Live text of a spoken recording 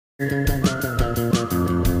Hey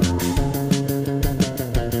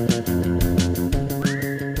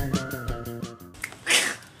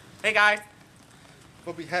guys,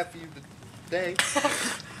 What we have for you today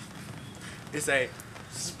it's a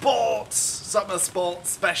summer sports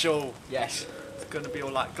special. Yes. It's gonna be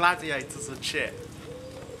all like gladiators and shit.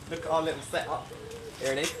 Look at our little setup.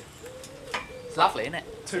 Here it is. It's lovely, isn't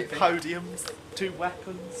it? 2 podiums, 2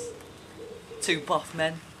 weapons. 2 buff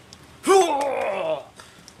men. What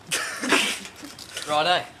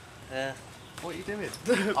Righto. are you doing?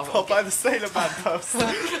 I've Pop by the Sailor Man post. No,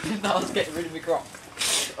 I was getting rid of my croc.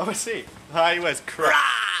 Oh, I see. He wears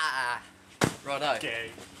crap. Righto.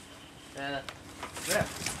 Gay. Yeah. Yeah.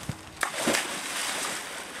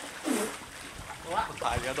 Well, that was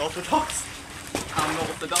highly unorthodox. I'm not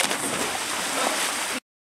off the dog.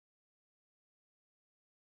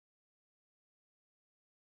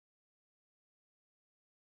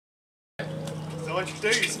 So what you do,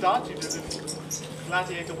 you start, you do the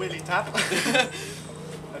gladiator willy tap.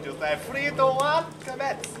 And you'll say, 3, 2, 1,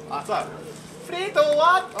 commence. So, 3, 2,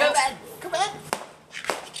 1, commence. Commence.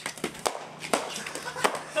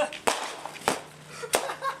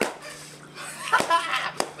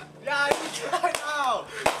 Yeah, you die now.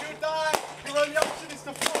 You die. Your only option is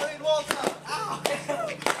to fall in water. Ow.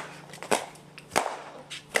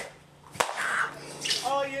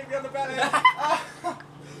 Oh, you hit me on the belly.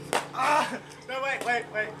 No, wait.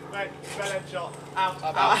 Bell end shot. Ow.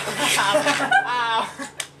 Ow.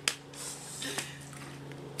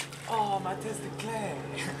 Oh, my testicle.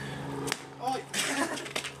 Oh.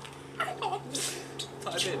 Hang on.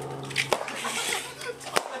 Type in.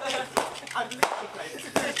 I'm lick the place.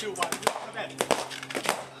 3, 2, 1. Come in.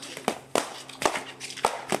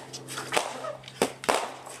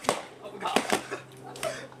 Oh, God.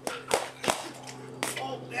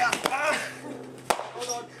 Oh, yeah. Hold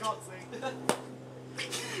on, can't see.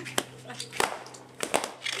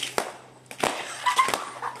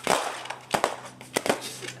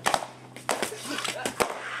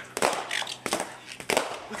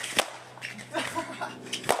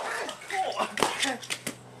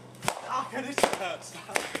 Okay, this hurts now.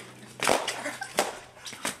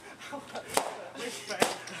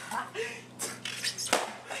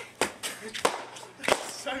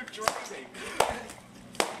 So draining.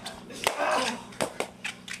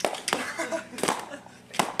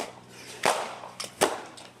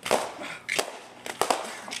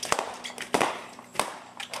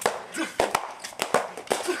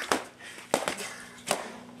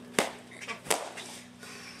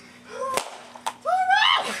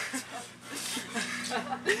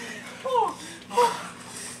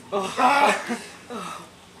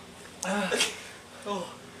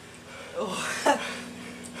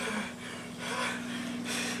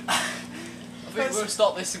 I think we'll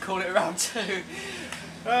stop this and call it round 2.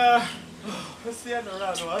 That's the end of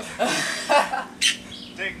round 1.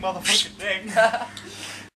 Ding, motherfucking ding.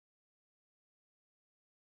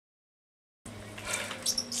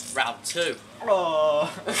 Round 2. Oh,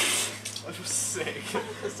 I was sick.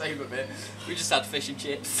 Same a bit. We just had fish and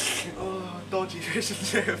chips. Oh, dodgy fish and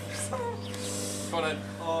chips. Come on then.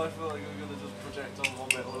 Oh, I feel like I'm gonna just project on one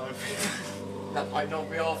bit all over you. That might knock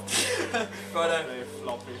me off. Righto.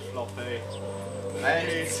 Floppy.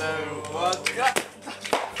 3, 2, 1, go!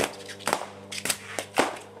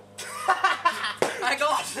 Hang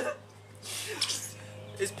on!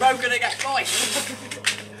 It's broken again, boy!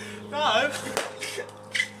 No!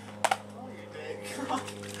 Oh, you dick.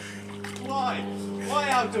 Why? Why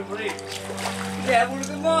out of reach? Yeah, it would have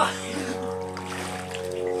been mine!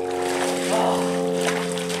 Oh,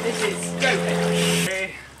 this is stupid!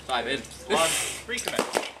 3, 5 in. 1, reconnect.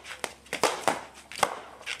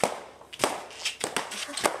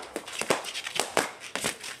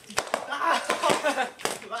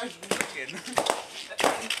 That was wicked.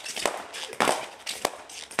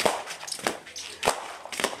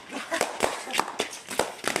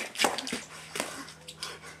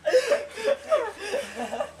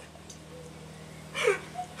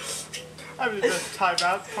 I'm gonna just time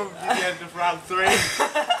out, probably the end of round 3.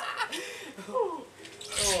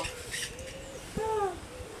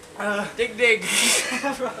 Ding ding!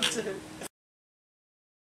 Round 2.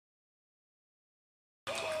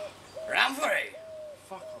 Round 3.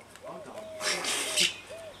 Fuck off, hold on.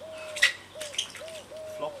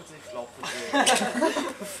 Floppity.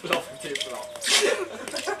 Floppity flop.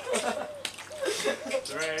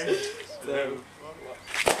 3, 2, 1.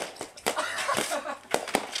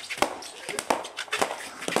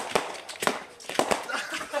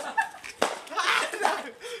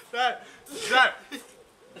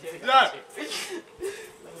 No! That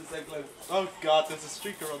was so close. Oh god, there's a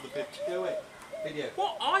streaker on the pitch. Go away. video.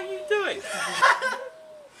 What are you doing?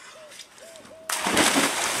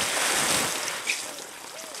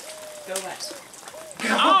 Go away.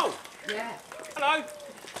 Oh! Yeah. Hello!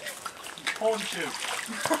 Horn shoot.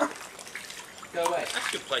 Go away. That's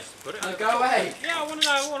a good place to put it. No, go away. Yeah, I want to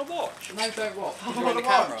know, I want to watch. No, don't watch. I You're on the wanna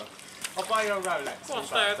watch. camera. I'll buy you a Rolex. Well, I'll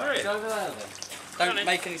stay over here. Go over there then. Don't Don't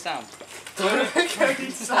make any sound. Don't make any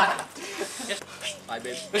sound. Hi,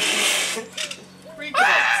 babe. Free gods.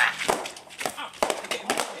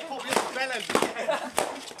 Pop your bellows again.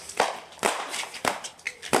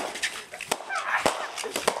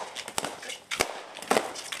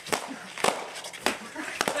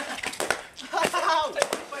 Ow!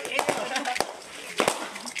 My ear.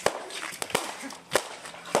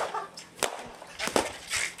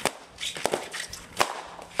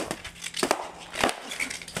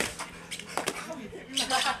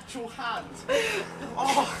 Actual hand.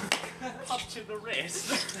 Oh, punch in the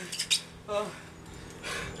wrist.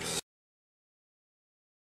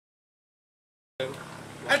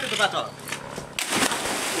 Enter the battle.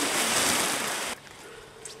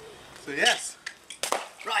 So yes,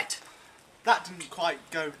 Right. that didn't quite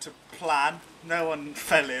go to plan. No one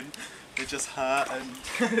fell in. We're just hurt and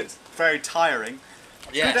it's very tiring.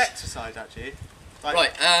 Yes. Good exercise actually. Like,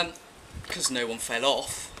 Right, because no one fell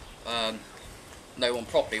off, no one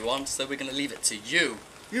properly won, so we're going to leave it to you.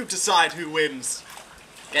 you decide who wins.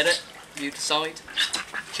 Get it? You decide.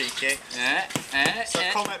 Cheeky. Yeah, So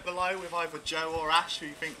comment below with either Joe or Ash who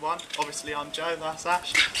you think won. Obviously I'm Joe, that's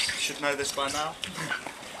Ash. You should know this by now.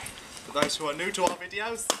 For those who are new to our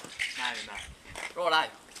videos, now you know.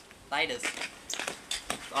 Righto. Laters.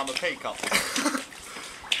 I'm a peacock.